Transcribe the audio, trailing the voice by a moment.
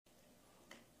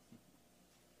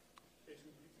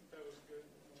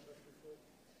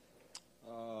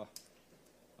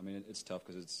I mean, it's tough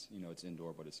because it's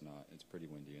indoor, but it's not. It's pretty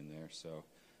windy in there, so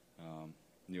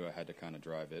knew I had to kind of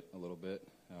drive it a little bit.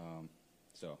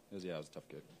 So it was a tough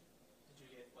kick. Did you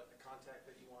get like the contact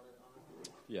that you wanted on it?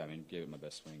 Yeah, I mean, gave it my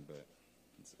best swing, but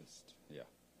it's yeah.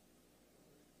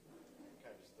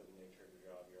 Kind of just the nature of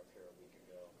your job. You're up here a week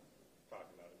ago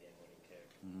talking about a game-winning kick.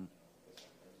 Mm-hmm.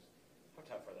 How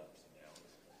tough are the ups and downs?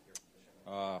 Your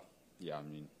position? Yeah, I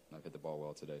mean, I've hit the ball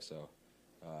well today, so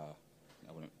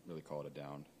I wouldn't really call it a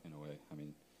down in a way. I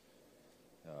mean,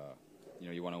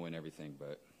 you want to win everything,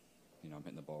 but I'm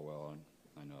hitting the ball well, and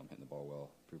I know I'm hitting the ball well.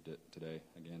 Proved it today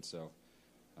again, so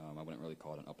I wouldn't really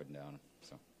call it an up and down.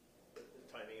 So The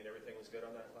timing and everything was good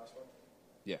on that last one?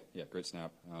 yeah, great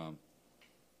snap,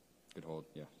 good hold.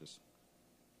 Yeah, just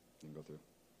didn't go through.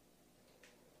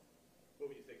 What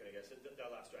were you thinking, I guess?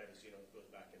 That last drive, goes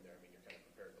back in there. I mean, you're kind of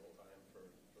prepared the whole time for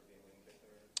game-winning kick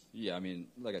there? Yeah, I mean,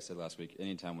 like I said last week,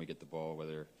 anytime we get the ball,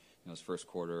 whether it's first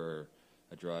quarter or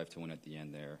a drive to win at the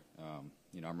end there, I'm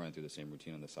running through the same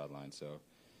routine on the sideline, so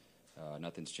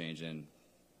nothing's changing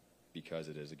because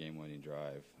it is a game-winning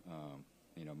drive.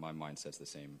 My mindset's the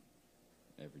same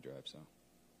every drive, so.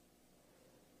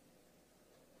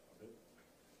 Good.